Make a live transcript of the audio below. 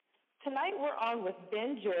Tonight we're on with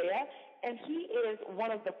Ben Joya, and he is one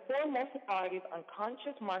of the foremost authorities on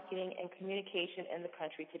conscious marketing and communication in the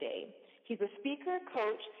country today. He's a speaker,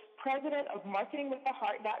 coach, president of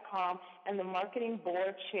MarketingWithTheHeart.com, and the marketing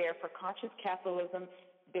board chair for Conscious Capitalism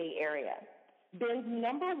Bay Area. Ben's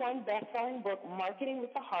number one best-selling book, Marketing with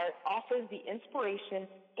the Heart, offers the inspiration,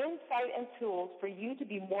 insight, and tools for you to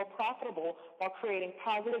be more profitable while creating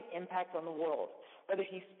positive impact on the world. Whether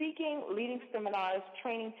he's speaking, leading seminars,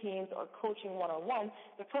 training teams, or coaching one-on-one,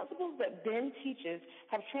 the principles that Ben teaches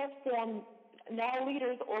have transformed now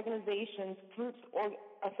leaders, organizations, groups,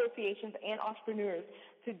 associations, and entrepreneurs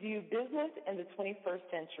to do business in the 21st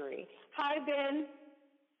century. Hi, Ben.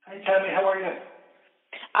 Hi, Tammy. How are you?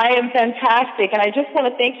 I am fantastic, and I just want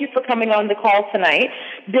to thank you for coming on the call tonight.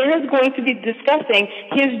 Ben is going to be discussing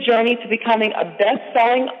his journey to becoming a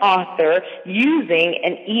best-selling author using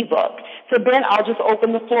an ebook. So, Ben, I'll just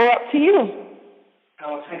open the floor up to you.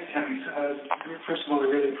 Oh, thanks, Tammy. First of all, I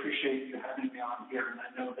really appreciate you having me on here, and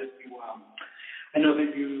I know that you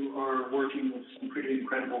are working with some pretty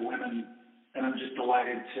incredible women, and I'm just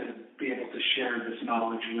delighted to be able to share this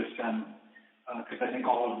knowledge with them, because I think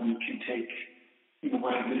all of them can take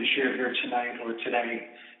what I'm going to share here tonight or today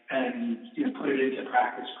and put it into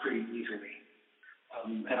practice pretty easily.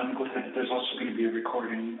 And I'm glad that there's also going to be a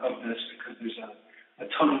recording of this because there's a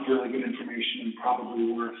ton of really good information and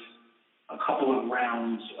probably worth a couple of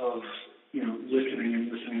rounds of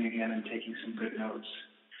listening again and taking some good notes.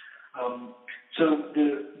 So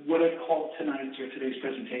what I call tonight's or today's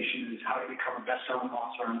presentation is how to become a best-selling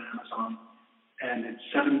author on Amazon, and it's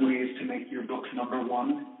 7 ways to make your book number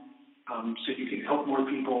one. So you can help more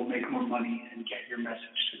people, make more money, and get your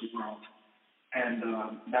message to the world. And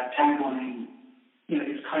that tagline,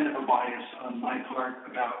 is kind of a bias on my part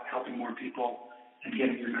about helping more people and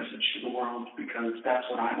getting your message to the world because that's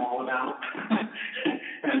what I'm all about.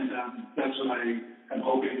 And that's what I am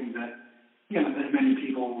hoping that, that many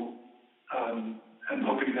people, I'm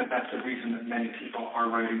hoping that that's the reason that many people are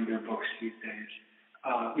writing their books these days.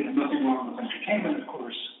 Nothing wrong with entertainment, of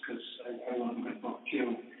course, because I love a good book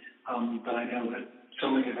too. But I know that so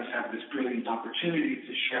many of us have this brilliant opportunity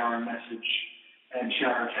to share our message and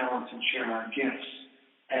share our talents and share our gifts.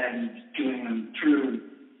 And doing them through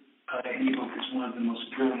an ebook is one of the most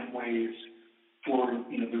brilliant ways for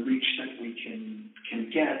the reach that we can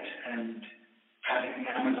get, and having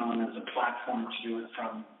Amazon as a platform to do it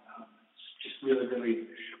from. It's just really, really,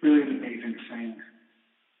 really an amazing thing.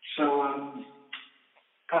 So,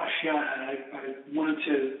 I wanted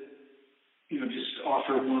to just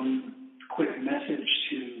offer one quick message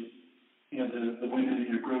to, the women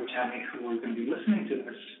in your group, Tammy, who are going to be listening to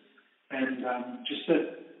this. And just that,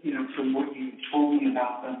 from what you told me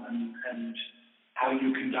about them and how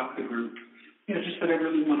you conduct the group, just that I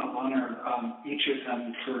really want to honor each of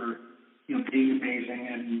them for, being amazing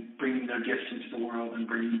and bringing their gifts into the world and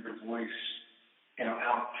bringing their voice,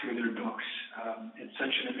 out through their books. It's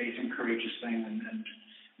such an amazing, courageous thing, and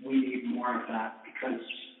we need more of that because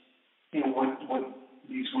what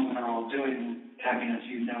these women are all doing, Tammy, as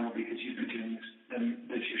you know, because you've been doing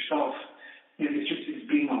this yourself, it's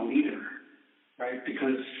being a leader, right?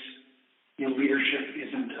 Because leadership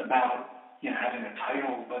isn't about having a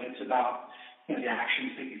title, but it's about the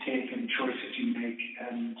actions that you take and choices you make,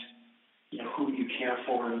 and who you care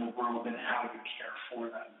for in the world and how you care for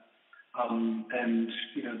them. And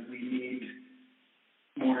we need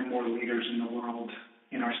more and more leaders in the world,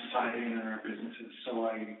 in our society and in our businesses. So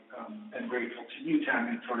I am grateful to you,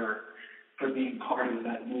 Tammy, for being part of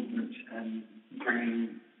that movement and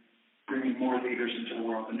bringing more leaders into the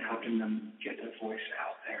world and helping them get their voice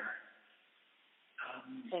out there.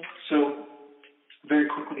 So very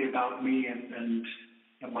quickly about me and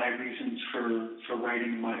my reasons for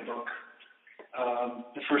writing my book.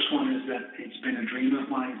 The first one is that it's been a dream of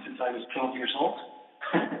mine since I was 12 years old.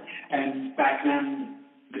 And back then,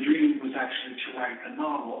 the dream was actually to write a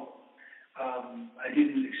novel. I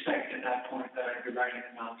didn't expect at that point that I'd be writing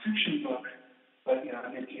a nonfiction book, but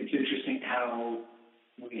it's interesting how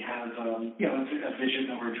we have a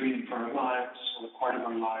vision or a dream for our lives or part of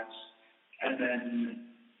our lives, and then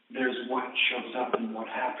there's what shows up and what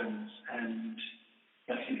happens. And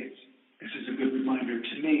I think this is a good reminder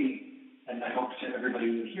to me, and I hope to everybody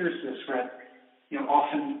who hears this, that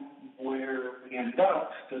often where we end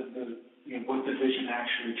up, what the vision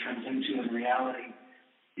actually turns into in reality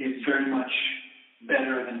is very much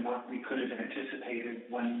better than what we could have anticipated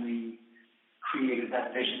when we created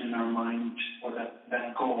that vision in our mind or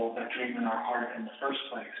that goal, that dream in our heart in the first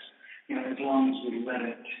place. As long as we let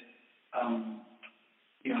it,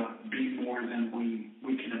 be more than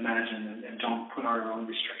we can imagine and don't put our own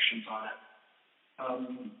restrictions on it.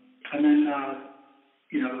 And then,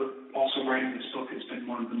 also writing this book has been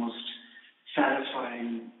one of the most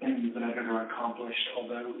satisfying things that I've ever accomplished,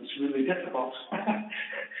 although it was really difficult.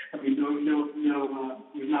 I mean, it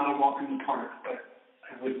was not a walk in the park, but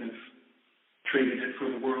I wouldn't have traded it for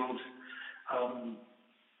the world.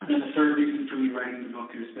 And then the third reason for me writing the book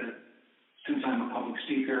is that since I'm a public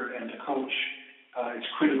speaker and a coach, it's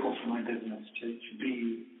critical for my business to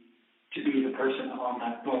be the person on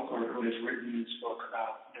that book or who has written this book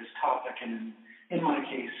about this topic. And in my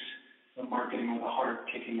case, the Marketing with a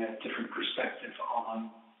Heart, taking a different perspective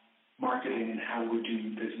on marketing and how we're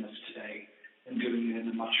doing business today, and doing it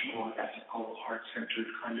in a much more ethical, heart-centered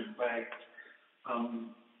kind of way.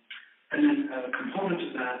 And then a component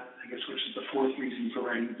of that, I guess, which is the fourth reason for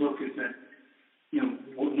writing the book, is that,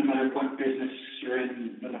 no matter what business you're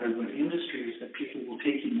in, no matter what industry, is that people will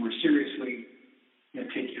take you more seriously,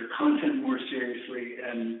 take your content more seriously,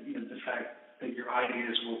 and the fact that your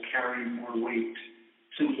ideas will carry more weight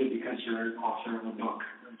simply because you're an author of a book.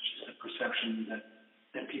 It's just a perception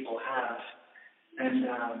that people have. And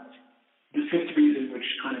the fifth reason, which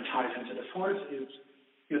kind of ties into the fourth, is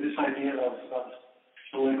this idea of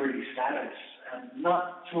celebrity status, and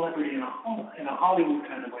not celebrity in a Hollywood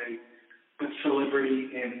kind of way, but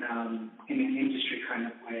celebrity in an industry kind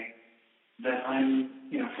of way. That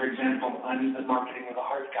I'm, for example, I'm the Marketing with a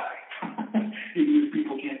Heart guy. Even if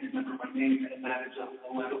people can't remember my name, and that is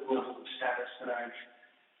a level of status that I've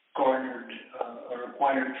garnered or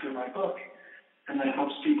acquired through my book, and that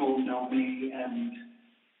helps people know me and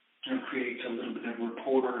creates a little bit of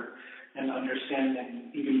rapport and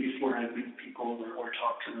understanding even before I meet people or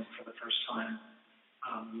talk to them for the first time.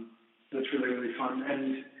 That's really, really fun.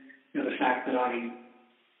 And the fact that I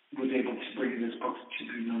was able to bring this book to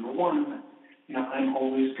be number one, I'm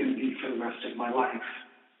always going to be for the rest of my life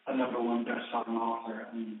a number one best-selling author,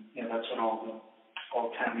 and that's what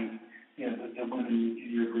all Tammy, the women in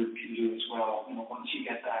your group can do as well. Once you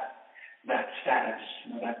get that status,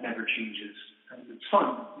 that never changes, and it's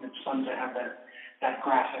fun. It's fun to have that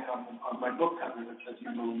graphic on my book cover that says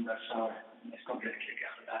number one bestseller. I still get a kick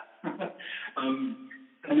out of that.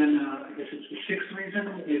 And then I guess it's the sixth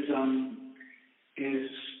reason is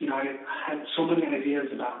I had so many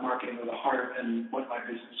ideas about Marketing with a Heart and what my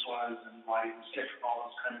business was and why it was different, all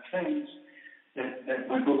those kind of things, that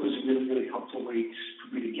my book was a really, really helpful way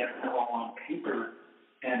for me to get that all on paper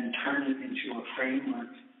and turn it into a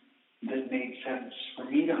framework that made sense for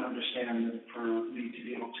me to understand and for me to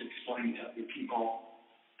be able to explain to other people,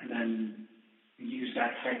 and then use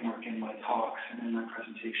that framework in my talks and in my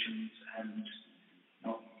presentations and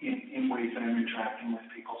in ways that I'm interacting with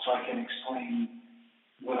people, so I can explain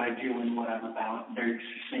what I do and what I'm about very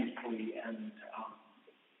succinctly and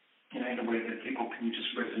in a way that people can just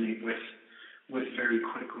resonate with very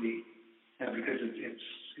quickly, because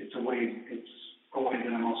it's a way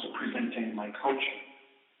that I'm also presenting my coaching.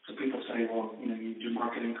 So people say, well, you do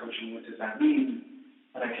marketing coaching, what does that mean?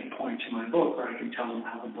 And I can point to my book, or I can tell them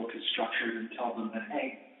how the book is structured and tell them that,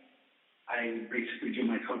 hey, I basically do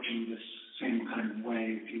my coaching this same kind of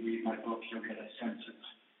way. If you read my book, you'll get a sense of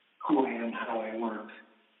who I am, how I work,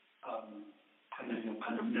 and then you'll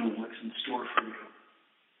kind of know what's in store for you.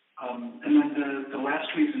 And then the last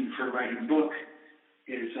reason for writing a book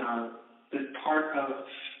is that part of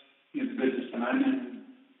the business that I'm in,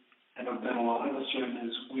 and that a lot of us are in,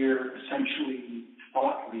 is we're essentially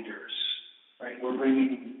thought leaders, right? We're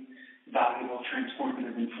bringing valuable,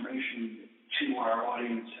 transformative information to our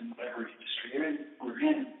audience in whatever industry we're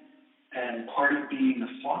in. And part of being a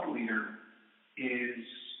thought leader is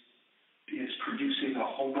producing a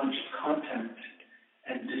whole bunch of content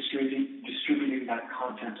and distributing that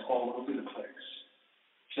content all over the place.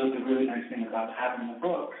 So the really nice thing about having a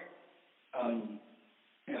book,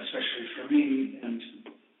 especially for me, and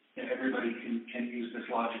everybody can use this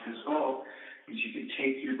logic as well, is you can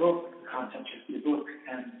take your book, the content of your book,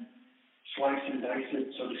 and slice and dice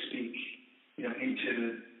it, so to speak,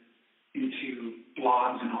 into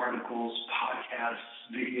blogs and articles,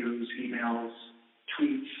 podcasts, videos, emails,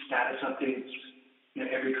 tweets, status updates,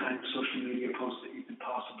 every kind of social media post that you can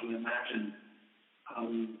possibly imagine.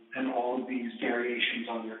 And all of these variations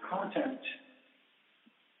on your content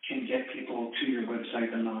can get people to your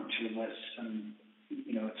website and onto your list. And,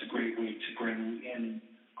 it's a great way to bring in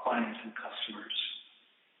clients and customers.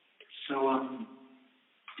 So,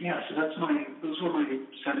 so those were my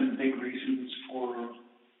 7 big reasons for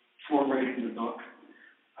writing the book.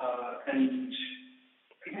 And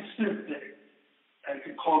I guess I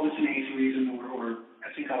could call this an 8th reason, or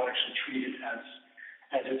I think I'll actually treat it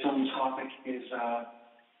as its own topic, is that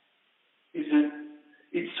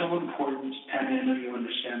it's so important, and I know you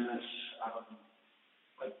understand this,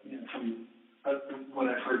 from what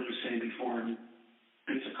I've heard you say before and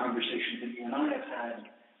bits of conversations that you and I have had,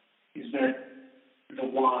 is that the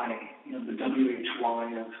why, the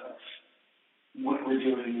WHY of what we're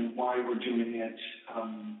doing and why we're doing it,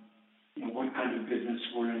 what kind of business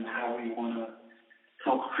we're in, how we want to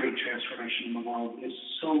help create transformation in the world is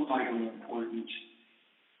so vitally important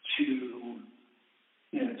to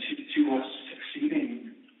us succeeding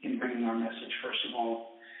in bringing our message, first of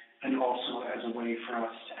all, and also as a way for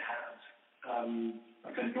us to have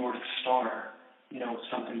like a North Star,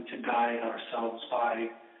 something to guide ourselves by,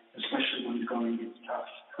 especially when the going gets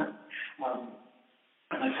tough.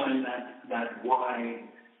 And I find that why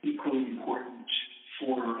equally important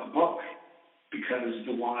for a book, because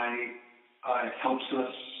the why helps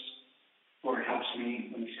us, or it helps me,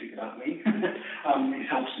 let me speak about me, it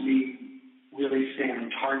helps me really stay on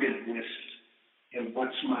target with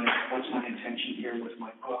what's my intention here with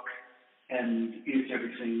my book, and is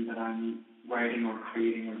everything that I'm writing or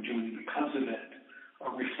creating or doing because of it a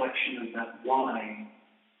reflection of that why,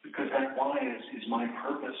 because that why is my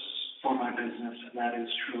purpose for my business, and that is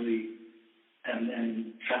truly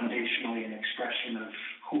and foundationally an expression of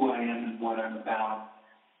who I am and what I'm about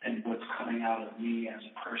and what's coming out of me as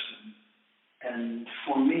a person. And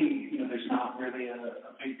for me, there's not really a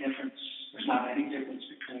big difference. There's not any difference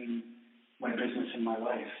between my business and my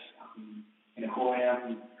life. Who I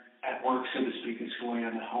am at work, so to speak, is who I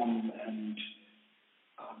am at home. And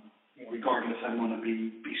regardless, I want to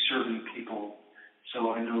be serving people.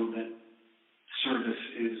 So I know that service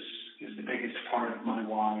is the biggest part of my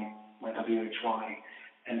why, my WHY,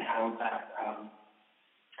 and how that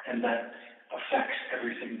affects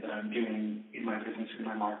everything that I'm doing in my business, in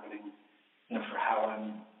my marketing, for how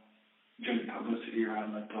I'm doing publicity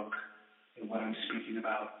around my book and what I'm speaking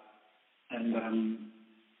about. And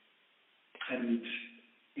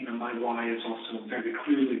my why is also very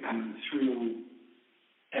clearly coming through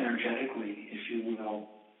energetically, if you will,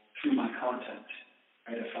 through my content.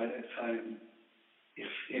 Right?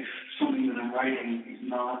 If something that I'm writing is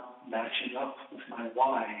not matching up with my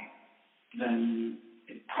why, then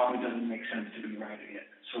it probably doesn't make sense to be writing it.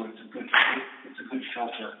 So it's a good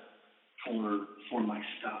filter for my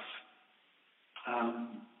stuff.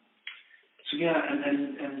 And I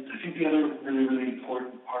think the other really, really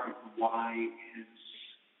important part of the why is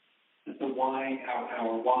that the why,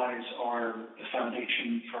 our whys are the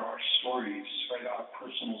foundation for our stories, right? Our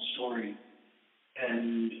personal story.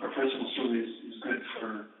 And our personal story is good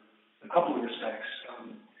for a couple of respects.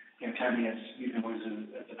 Tammy, as you know, as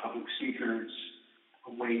a public speaker, it's a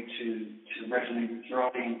way to resonate with your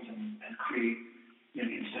audience and create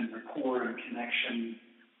instant rapport and connection.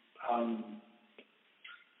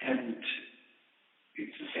 And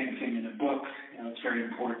it's the same thing in a book. It's very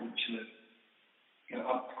important to,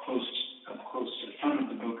 up close to the front of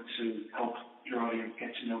the book to help your audience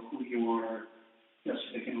get to know who you are, so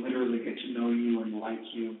they can literally get to know you and like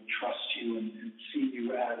you, trust you, and see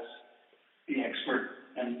you as the expert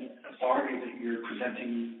and authority that you're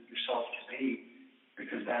presenting yourself to be,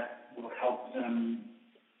 because that will help them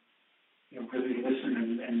really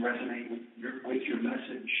listen and resonate with your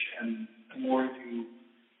message. And the more you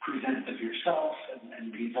present of yourself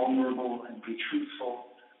and be vulnerable and be truthful,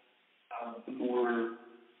 the more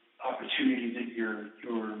opportunity that you're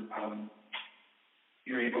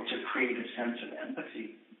able to create a sense of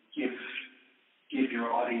empathy, give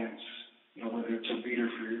your audience, whether it's a reader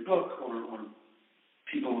for your book or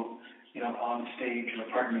people, on stage,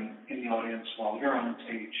 in the audience while you're on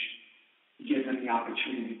stage, give them the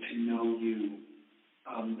opportunity to know you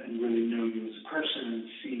and really know you as a person and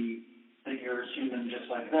see that you're a human just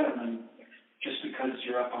like them. And just because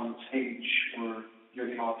you're up on stage or you're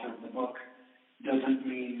the author of the book doesn't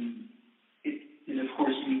mean it of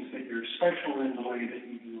course means that you're special in the way that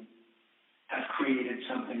you have created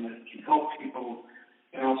something that can help people.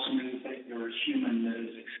 It also means that you're a human that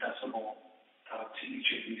is accessible to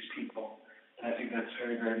each of these people. And I think that's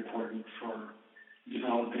very, very important for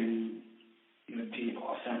developing deep,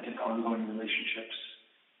 authentic, ongoing relationships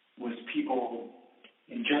with people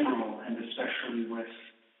in general, and especially with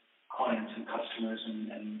clients and customers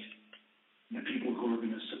and the people who are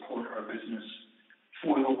going to support our business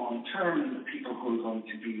for the long term, and the people who are going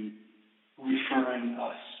to be referring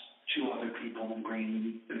us to other people and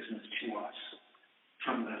bringing business to us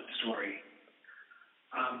from that story.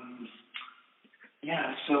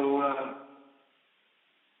 So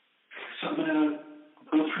I'm going to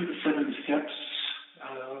go through the 7 steps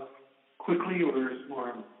quickly, or as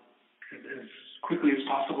quickly as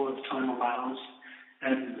possible as time allows.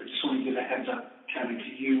 And I just want to give a heads up, Tammy,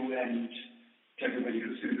 to you and to everybody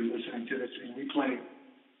who's going to be listening to this in replay,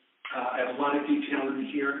 I have a lot of detail in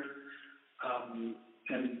here,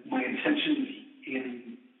 and my intention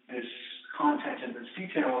in this content and this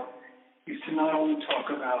detail is to not only talk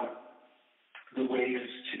about the ways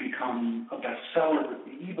to become a bestseller with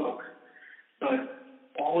the ebook, but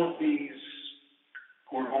all of these,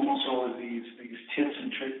 or almost all of these tips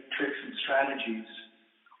and tricks and strategies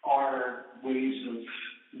are ways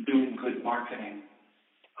of doing good marketing.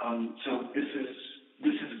 So this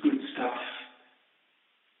is good stuff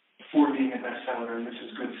for being a bestseller, and this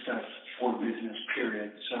is good stuff for business,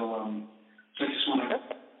 period. So I just want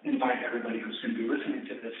to invite everybody who's going to be listening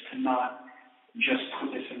to this to not just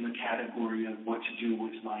put this in the category of what to do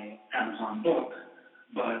with my Amazon book,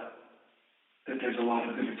 but that there's a lot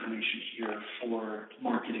of good information here for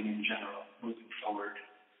marketing in general moving forward.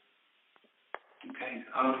 Okay,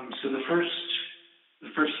 so the first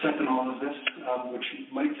step in all of this, which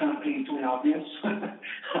might sound painfully obvious,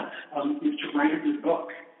 is to write a good book,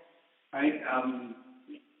 right?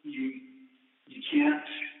 You can't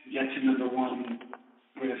get to number one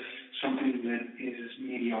with something that is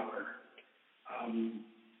mediocre.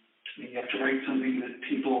 You have to write something that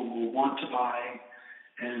people will want to buy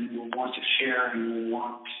and will want to share and will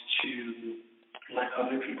want to let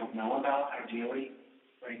other people know about, ideally.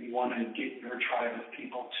 Right? You want to get your tribe of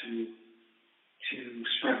people to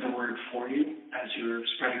spread the word for you as you're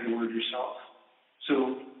spreading the word yourself. So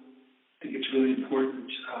I think it's really important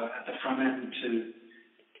at the front end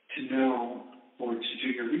to know or to do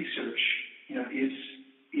your research. You know,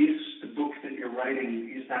 is the book that you're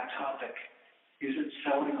writing, is that topic, is it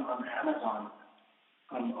selling on Amazon?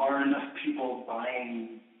 Are enough people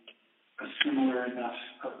buying a similar enough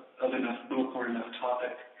book or enough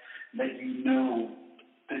topic that you know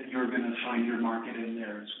that you're going to find your market in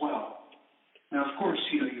there as well? Now, of course,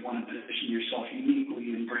 you want to position yourself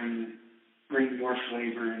uniquely and bring your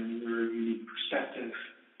flavor and your unique perspective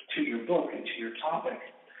to your book and to your topic.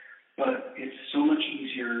 But it's so much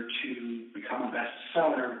easier to become a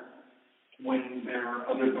bestseller when there are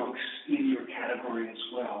other books in your category as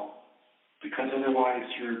well, because otherwise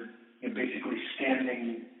you're basically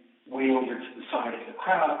standing way over to the side of the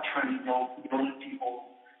crowd trying to yell at people,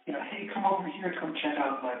 hey, come over here, come check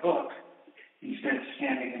out my book, instead of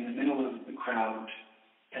standing in the middle of the crowd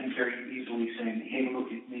and very easily saying, hey, look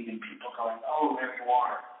at me, and people going, oh, there you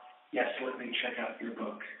are. Yes, let me check out your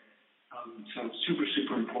book. So super,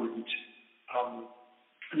 super important.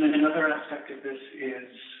 And then another aspect of this is,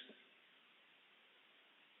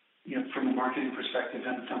 from a marketing perspective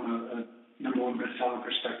and from a number one bestseller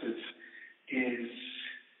perspective, is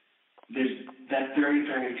there's that very,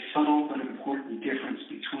 very subtle but important difference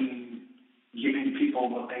between giving people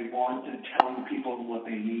what they want and telling people what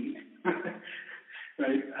they need,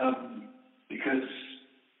 right? Because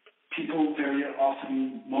people very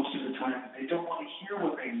often, most of the time, they don't want to hear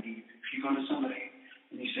what they need. If you go to somebody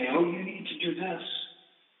and you say, oh, you need to do this,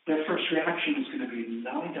 their first reaction is going to be,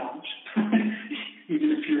 no, I don't,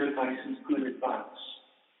 even if your advice is good advice.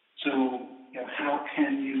 So, how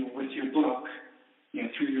can you, with your book,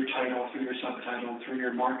 through your title, through your subtitle, through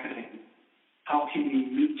your marketing, how can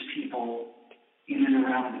you meet people in and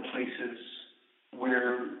around the places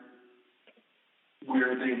where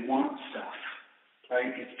they want stuff,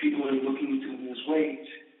 right? If people are looking to lose weight,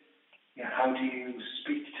 how do you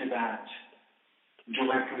speak to that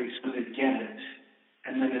directly so they get it?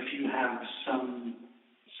 And then if you have some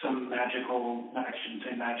magical, I shouldn't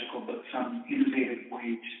say magical, but some innovative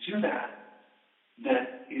way to do that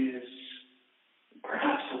is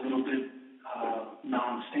perhaps a little bit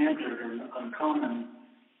non-standard or uncommon,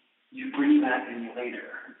 you bring that in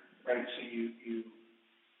later, right? So you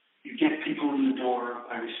get people in the door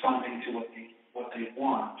by responding to what they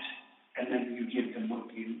want, and then you give them what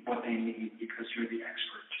they need because you're the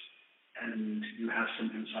expert and you have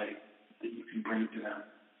some insight that you can bring to them.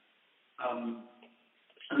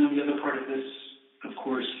 And then the other part of this, of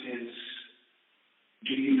course, is,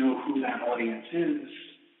 do you know who that audience is?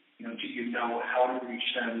 Do you know how to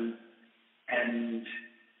reach them? And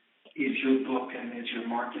is your book and is your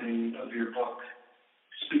marketing of your book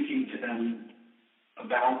speaking to them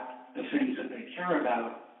about the things that they care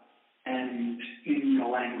about and in the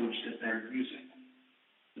language that they're using?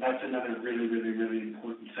 That's another really, really, really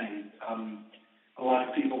important thing. A lot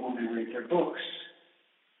of people, when they write their books,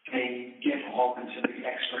 they get all into the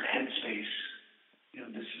expert headspace.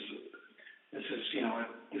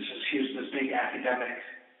 Here's this big academic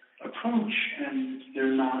approach, and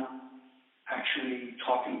they're not actually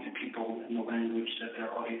talking to people in the language that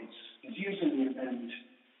their audience is using. And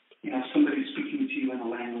somebody speaking to you in a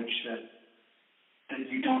language that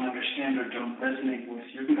you don't understand or don't resonate with,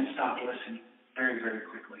 you're going to stop listening very, very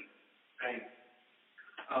quickly, right?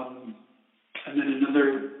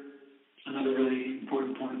 another really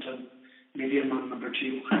important point. Maybe I'm on number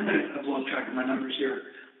 2. I've lost track of my numbers here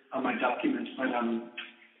on my documents, but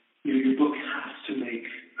your book has to make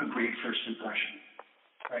a great first impression,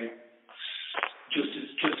 right? Just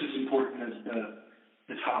as important as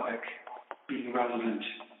the topic being relevant.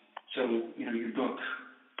 So, your book,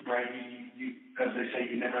 right, you as they say,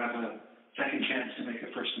 you never have a second chance to make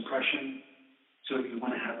a first impression. So you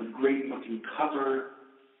want to have a great looking cover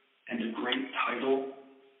and a great title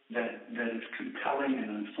that is compelling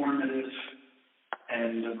and informative,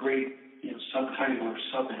 and a great subtitle or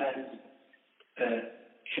subhead that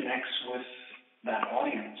connects with that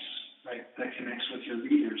audience, right? That connects with your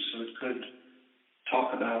readers. So it could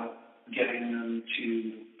talk about getting them to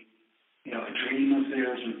a dream of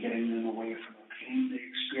theirs, or getting them away from the pain they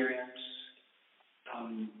experience.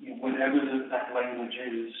 Whatever that language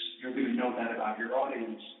is, you're going to know that about your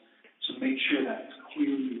audience. So make sure that's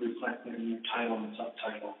clearly reflected in your title and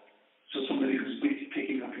subtitle. So somebody who's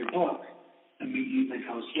picking up your book immediately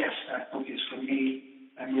goes, yes, that book is for me.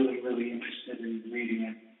 I'm really, really interested in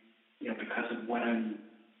reading it, because of what I'm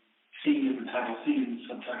seeing in the title, seeing in the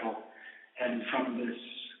subtitle, and from this,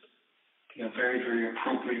 very, very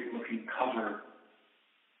appropriate looking cover,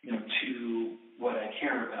 to what I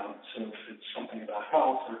care about. So if it's something about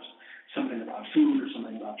health, or something about food, or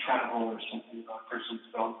something about travel, or something about personal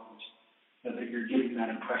development, that you're getting that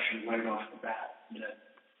impression right off the bat that,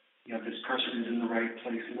 this person is in the right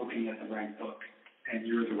place looking at the right book, and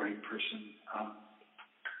you're the right person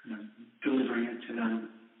delivering it to them.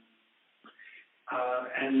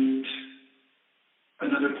 And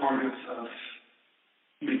another part of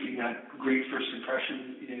making that great first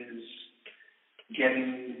impression is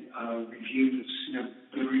getting reviews,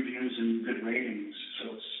 good reviews and good ratings.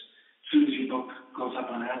 So as soon as your book goes up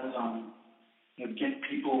on Amazon, get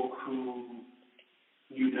people who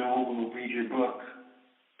will read your book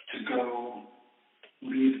to go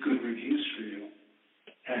leave good reviews for you.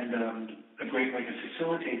 And a great way to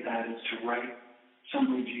facilitate that is to write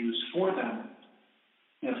some reviews for them.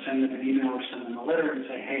 Send them an email or send them a letter and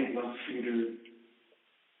say, hey, I'd love for you to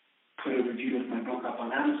put a review of my book up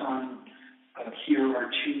on Amazon. Here are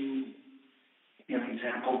 2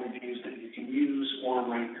 example reviews that you can use, or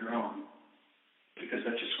write your own, because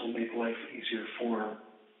that just will make life easier for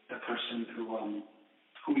the person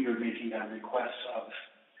who you're making that request of.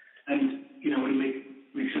 And, to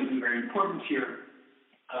make something very important here,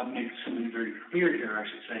 make something very clear here, I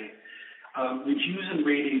should say, reviews and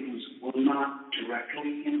ratings will not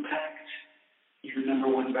directly impact your number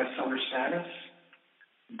 1 bestseller status,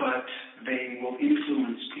 but they will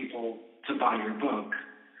influence people to buy your book.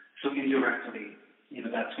 So indirectly,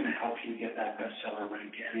 that's going to help you get that bestseller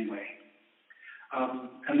rank anyway.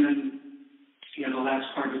 And then, the last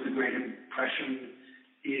part of the great impression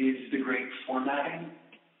is the great formatting,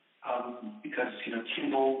 because,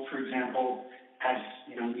 Kindle, for example, has,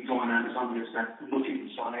 when you go on Amazon, there's that look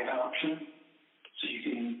inside option. So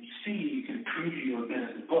you can preview a bit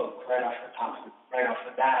of the book right off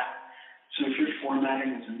the bat. So if your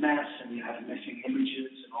formatting is a mess and you have missing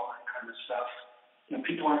images and all that kind of stuff,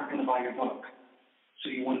 people aren't going to buy your book. So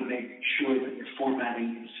you want to make sure that your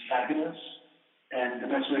formatting is fabulous. And the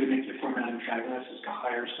best way to make your formatting fabulous is to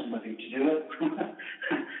hire somebody to do it.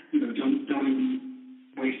 Don't even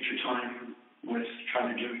waste your time with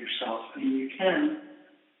trying to do it yourself. I mean, you can,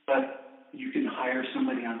 but you can hire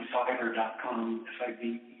somebody on Fiverr.com,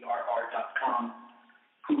 Fiverr.com,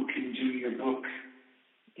 who can do your book,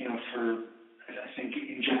 for, I think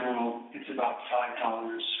in general, it's about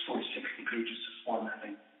 $5 for 60 pages of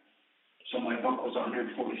formatting. So my book was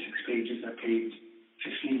 146 pages. I paid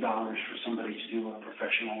 $15 for somebody to do a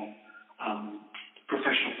professional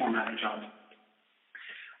formatting job.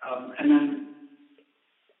 And then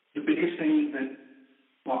the biggest thing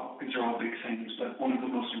these are all big things, but one of the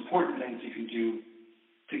most important things you can do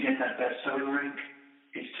to get that bestseller rank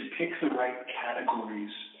is to pick the right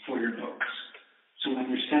categories for your books. So when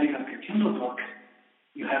you're setting up your Kindle book,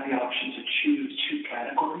 you have the option to choose 2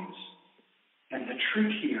 categories. And the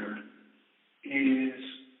trick here is,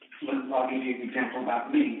 I'll give you an example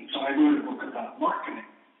about me. So I wrote a book about marketing,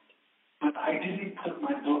 but I didn't put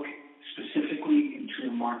my book specifically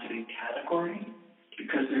into a marketing category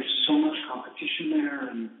because there's so much competition there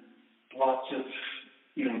and lots of,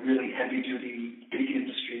 really heavy-duty, big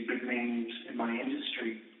industry, big names in my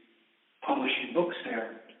industry publishing books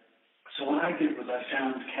there. So what I did was I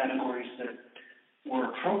found categories that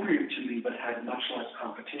were appropriate to me but had much less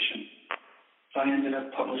competition. So I ended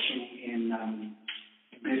up publishing in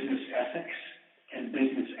business ethics and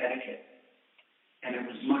business etiquette. And it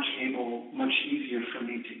was much easier for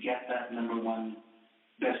me to get that number 1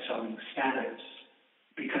 best-selling status,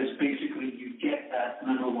 because basically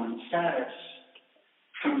one status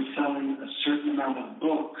from selling a certain amount of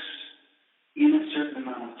books in a certain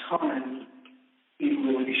amount of time in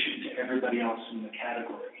relation to everybody else in the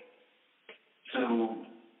category. So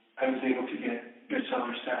I was able to get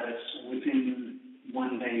bestseller status within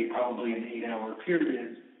one day, probably an 8-hour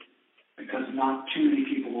period, because not too many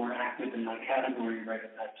people were active in my category right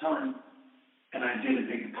at that time. And I did a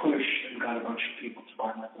big push and got a bunch of people to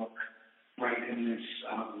buy my book right in this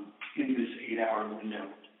 8-hour window.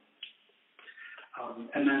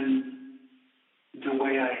 And then the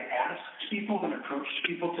way I asked people and approached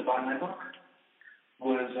people to buy my book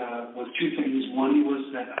was two things. One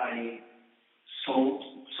was that I sold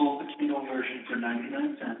the Kindle version for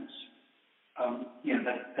 99 cents.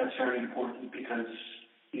 That's very important because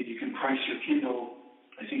if you can price your Kindle,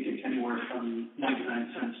 I think it's anywhere from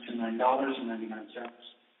 99 cents to $9.99.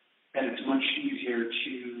 And it's much easier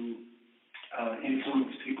to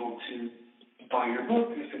influence people to buy your book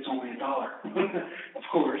if it's only $1, of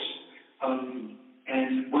course.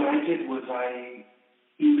 And what I did was I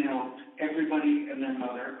emailed everybody and their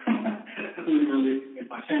mother, literally,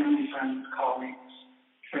 my family, friends, colleagues,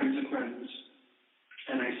 friends of friends,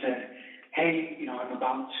 and I said, hey, I'm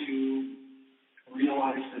about to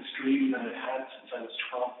realize this dream that I've had since I was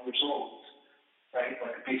 12 years old, right?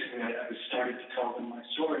 Like, basically, I started to tell them my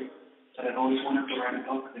story, that I've always wanted to write a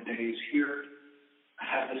book. The day is here. I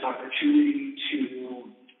have this opportunity to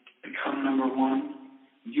become number one.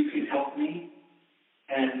 You can help me.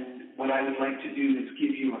 And what I would like to do is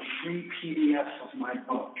give you a free PDF of my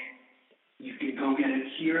book. You can go get it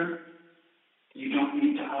here. You don't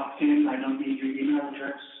need to opt in. I don't need your email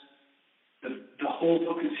address. The whole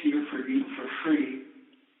book is here for you for free.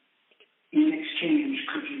 In exchange,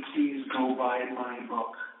 could you please go buy my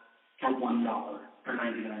book for $1, for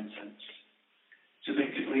 99 cents? So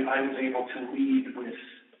basically, I was able to lead with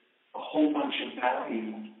a whole bunch of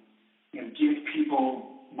value, give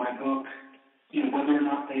people my book, whether or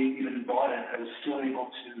not they even bought it, I was still able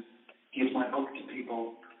to give my book to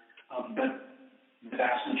people. But the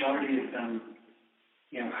vast majority of them,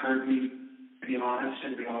 heard me be honest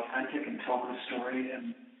and be authentic and tell my story,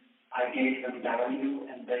 and I gave them value,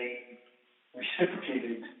 and they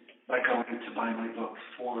reciprocated by going to buy my book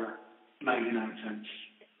for 99 cents.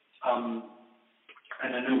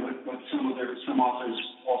 And I know what some authors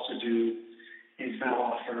also do is they'll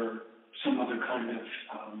offer some other kind of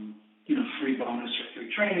free bonus or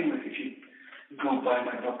free training. Like if you go buy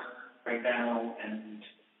my book right now and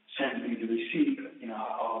send me the receipt,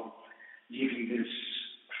 I'll give you this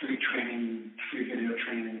free training, free video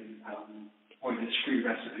training, or this free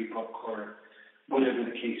recipe book, or whatever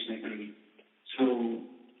the case may be. So,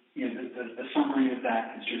 the summary of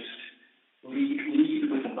that is just lead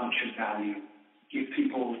with a bunch of value. Give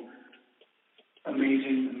people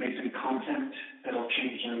amazing content that'll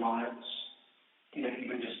change their lives,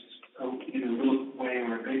 even just a little way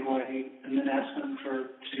or a big way, and then ask them to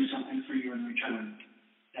do something for you in return.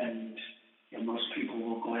 And most people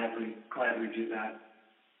will gladly do that.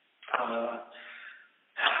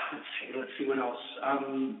 Let's see what else.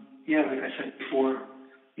 Like I said before,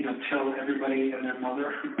 tell everybody and their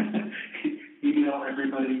mother, email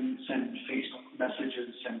everybody, send Facebook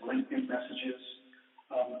messages, send LinkedIn messages.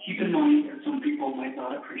 Keep in mind that some people might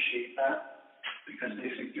not appreciate that because they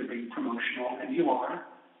think you're being promotional, and you are.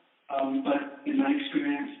 But in my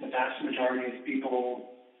experience, the vast majority of people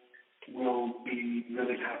will be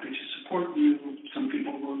really happy to support you. Some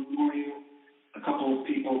people will ignore you. A couple of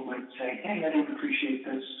people might say, hey, I don't appreciate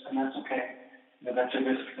this, and that's okay. That's a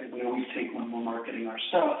risk that we always take when we're marketing our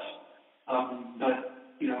stuff. But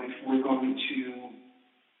if we're going to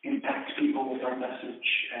impact people with our message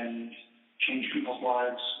and change people's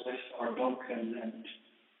lives with our book and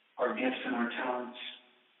our gifts and our talents,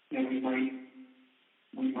 we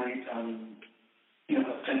might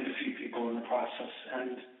offend a few people in the process.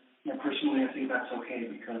 And personally, I think that's okay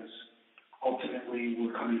because ultimately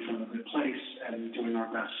we're coming from a good place and doing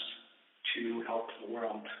our best to help the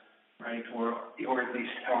world, right? Or at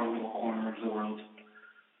least our little corner of the world.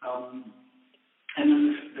 And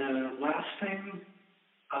then the last thing,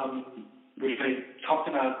 which I talked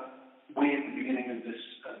about way at the beginning of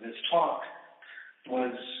this talk,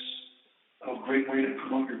 was a great way to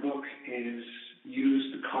promote your book is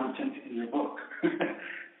use the content in your book.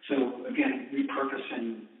 So again,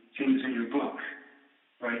 repurposing things in your book,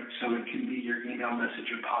 right? So it can be your email message,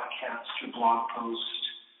 your podcast, your blog post.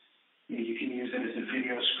 You can use it as a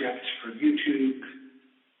video script for YouTube,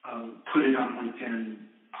 put it on LinkedIn,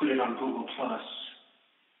 put it on Google+,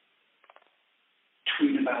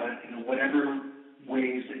 tweet about it, whatever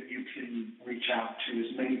ways that you can reach out to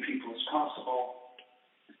as many people as possible,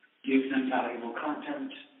 give them valuable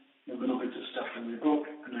content, little bits of stuff from your book,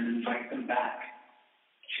 and then invite them back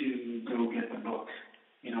to go get the book,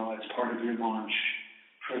 as part of your launch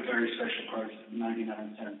for a very special price of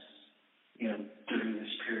 99 cents, during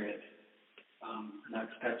this period. And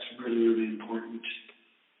that's really, really important.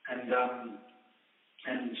 And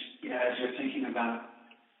as you're thinking about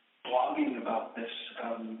blogging about this,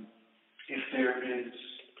 if there is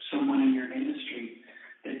someone in your industry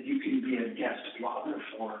that you can be a guest blogger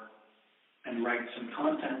for and write some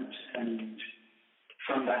content, and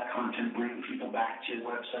from that content bring people back to your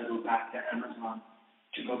website or back to Amazon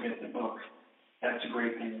to go get the book, that's a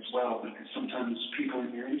great thing as well, because sometimes people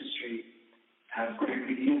in your industry have great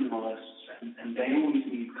big email lists, and they always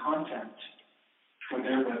need content for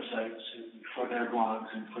their websites and for their blogs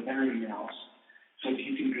and for their emails. So if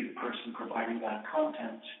you can be the person providing that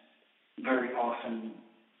content, very often,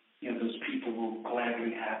 those people will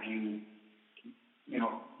gladly have you,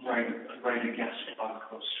 write a guest blog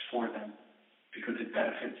post for them, because it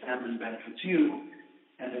benefits them and benefits you.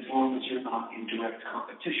 And as long as you're not in direct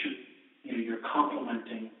competition, you're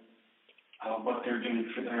complementing what they're doing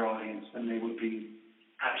for their audience, then they would be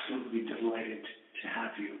absolutely delighted to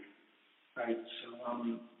have you, right? So,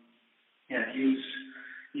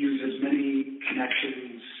 use as many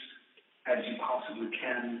connections as you possibly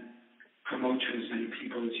can, promote to as many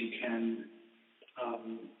people as you can,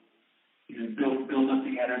 build up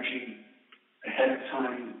the energy ahead of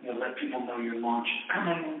time, let people know your launch is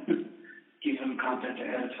coming, give them content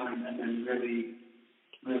ahead of time, and then really,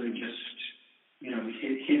 really just,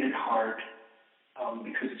 hit it hard,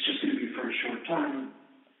 because it's just going to be for a short time.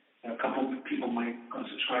 A couple of people might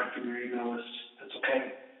unsubscribe from your email list. That's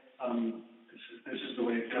okay. This is the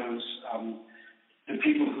way it goes. The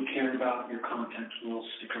people who care about your content will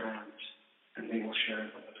stick around, and they will share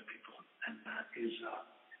it with other people, and that is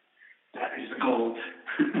the gold.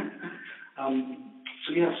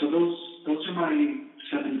 So those are my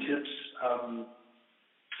 7 tips.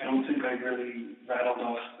 I don't think I really rattled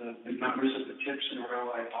off the numbers of the tips in a row.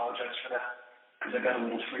 I apologize for that, because I got a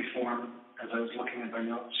little free form as I was looking at my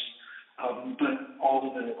notes. But all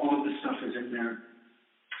of the stuff is in there,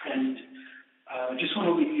 and I just want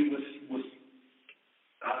to leave you with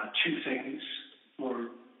 2 things, or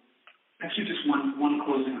actually just one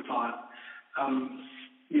closing thought.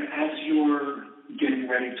 As you're getting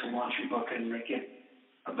ready to launch your book and make it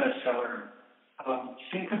a bestseller,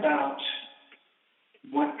 think about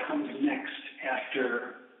what comes next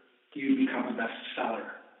after you become a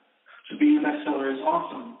bestseller. So being a bestseller is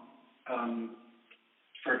awesome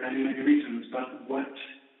for many, many reasons, but what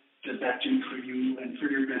does that do for you and for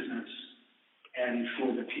your business and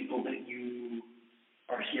for the people that you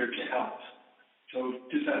are here to help? So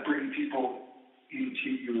does that bring people into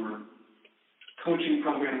your coaching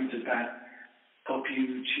program? Does that help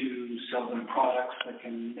you to sell them products that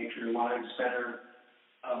can make their lives better?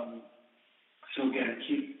 So again,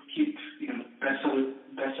 keep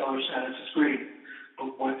bestseller status is great, but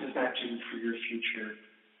what does that do for your future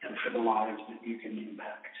and for the lives that you can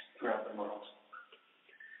impact throughout the world?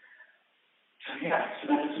 So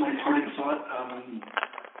that is my parting thought.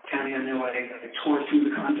 Tammy, I know I tore through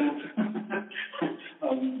the content.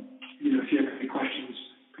 If you have any questions,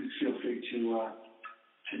 please feel free to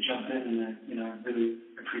jump in, and I really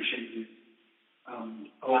appreciate you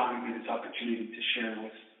allowing me this opportunity to share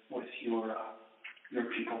with your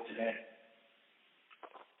people today.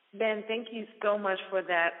 Ben, thank you so much for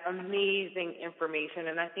that amazing information.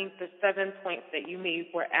 And I think the 7 points that you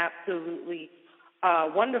made were absolutely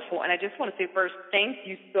wonderful. And I just want to say first, thank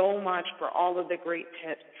you so much for all of the great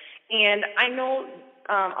tips. And I know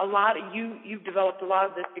you've developed a lot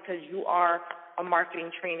of this because you are a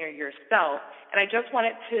marketing trainer yourself. And I just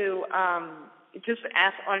wanted to just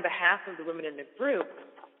ask on behalf of the women in the group,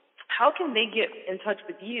 how can they get in touch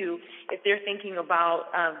with you if they're thinking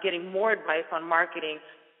about getting more advice on marketing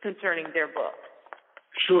concerning their book?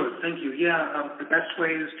 Sure, thank you. The best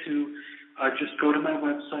way is to just go to my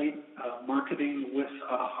website,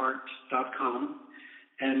 marketingwithaheart.com,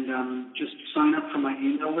 and just sign up for my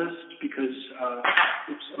email list, because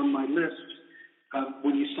it's on my list.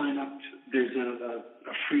 When you sign up, there's a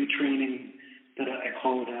free training that I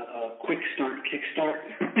call it a quick start kickstart,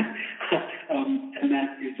 and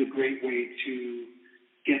that is a great way to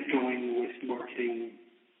get going with marketing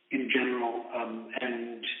in general,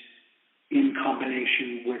 and in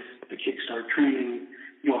combination with the Kickstart training,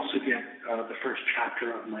 you also get the first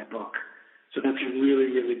chapter of my book. So that's a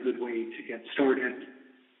really, really good way to get started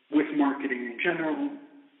with marketing in general.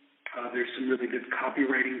 There's some really good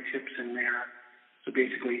copywriting tips in there. So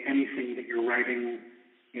basically anything that you're writing,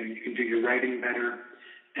 you can do your writing better.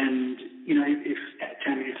 And, if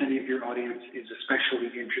any of your audience is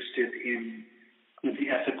especially interested in the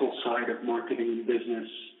ethical side of marketing and business,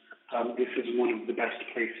 this is one of the best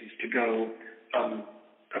places to go.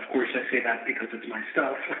 Of course, I say that because it's my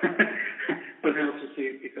stuff, but I also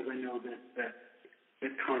say it because I know that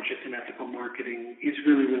conscious and ethical marketing is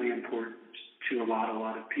really, really important to a lot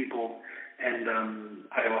of people, and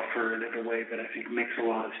I offer it in a way that I think makes a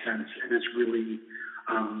lot of sense and is really,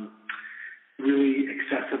 really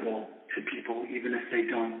accessible to people, even if they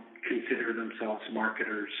don't consider themselves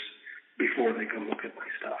marketers before they go look at my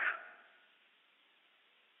stuff.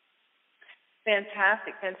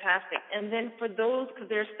 Fantastic, fantastic. And then for those, because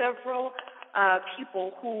there are several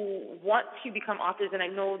people who want to become authors, and I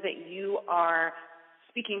know that you are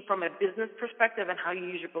speaking from a business perspective and how you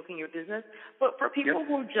use your book in your business, but for people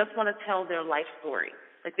who just want to tell their life story,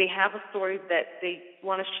 like they have a story that they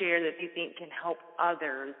want to share that they think can help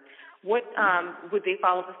others, what would they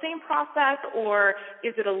follow the same process, or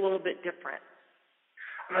is it a little bit different?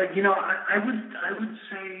 I would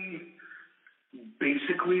say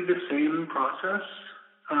basically the same process,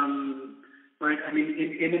 right? I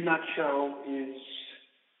mean, in a nutshell, is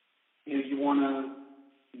you want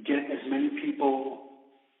to get as many people,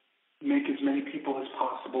 make as many people as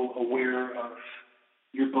possible aware of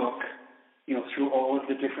your book, through all of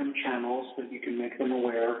the different channels that you can make them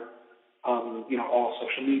aware. All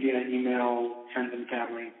social media, email, friends and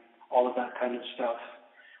family, all of that kind of stuff.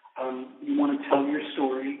 You want to tell your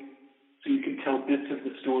story, so you can tell bits of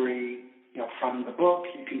the story, from the book.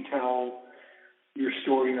 You can tell your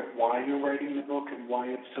story of why you're writing the book and why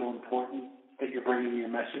it's so important that you're bringing your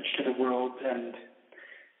message to the world, and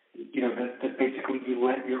that basically you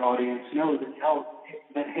let your audience know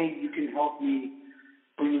that hey, you can help me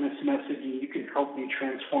bring this message, and you can help me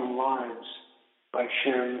transform lives by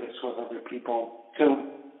sharing this with other people. So,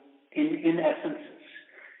 in essence,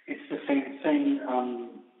 it's the same thing.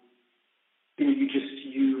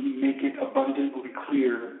 You make it abundantly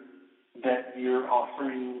clear that you're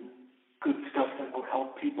offering good stuff that will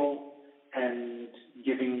help people, and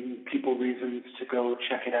giving people reasons to go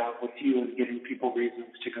check it out with you, and giving people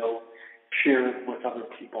reasons to go share it with other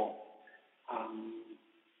people.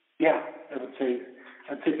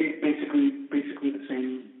 I'd say basically the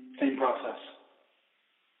same process.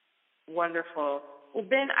 Wonderful. Well,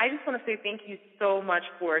 Ben, I just want to say thank you so much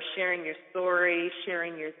for sharing your story,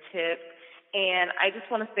 sharing your tips. And I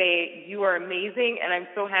just want to say you are amazing, and I'm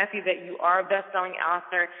so happy that you are a best-selling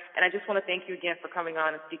author. And I just want to thank you again for coming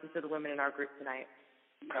on and speaking to the women in our group tonight.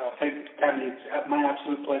 Thank you, Tammy. It's my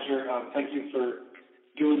absolute pleasure. Thank you for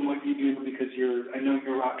doing what you do, because I know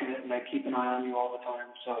you're rocking it, and I keep an eye on you all the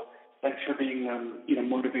time. So thanks for being,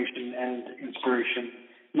 motivation and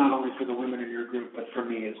inspiration, not only for the women in your group, but for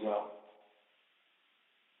me as well.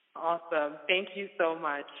 Awesome. Thank you so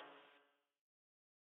much.